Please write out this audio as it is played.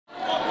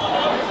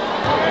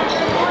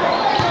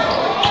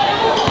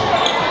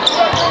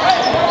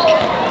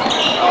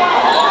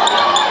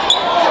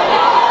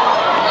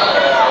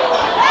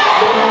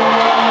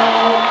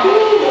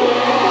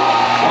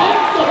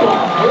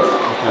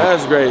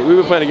great. We've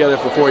been playing together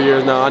for 4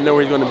 years now. I know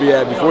where he's going to be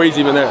at before he's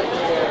even there.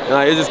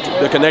 And it's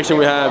just the connection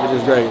we have is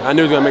just great. I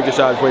knew he was going to make the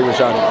shot before he even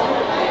shot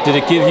it. Did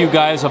it give you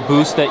guys a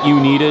boost that you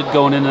needed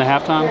going into the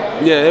halftime?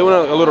 Yeah, they went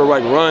on a little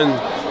run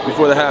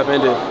before the half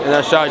ended, and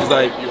that shot just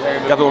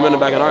got the momentum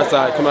back on our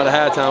side. Come out of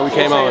halftime, we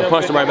came out and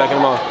punched him right back in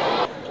the mouth.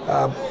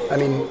 I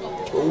mean,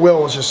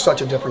 Will was just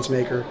such a difference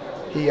maker.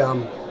 He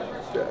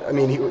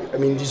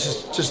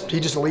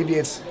just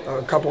alleviates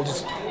a couple.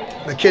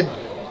 The kid,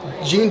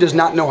 Gene does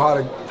not know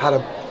how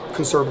to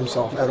conserve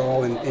himself at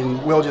all,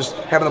 and Will just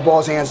having the ball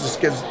in his hands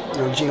just gives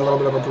Gene a little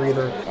bit of a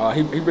breather.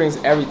 He brings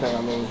everything.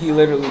 I mean, he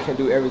literally can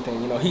do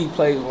everything. He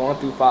plays 1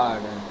 through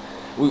 5, and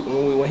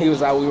when he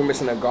was out, we were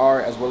missing a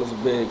guard as well as a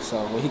big. So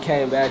when he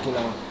came back,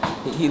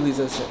 he leads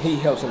us. He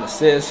helps in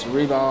assists,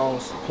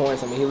 rebounds,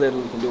 points. I mean, he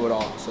literally can do it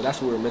all. So that's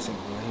what we were missing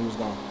when he was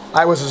gone.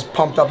 I was as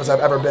pumped up as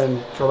I've ever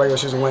been for a regular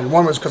season win.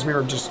 One was because we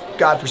were just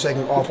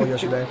godforsaken awful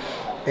yesterday,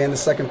 and the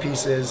second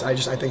piece is I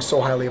think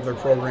so highly of their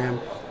program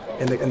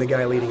and the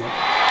guy leading it.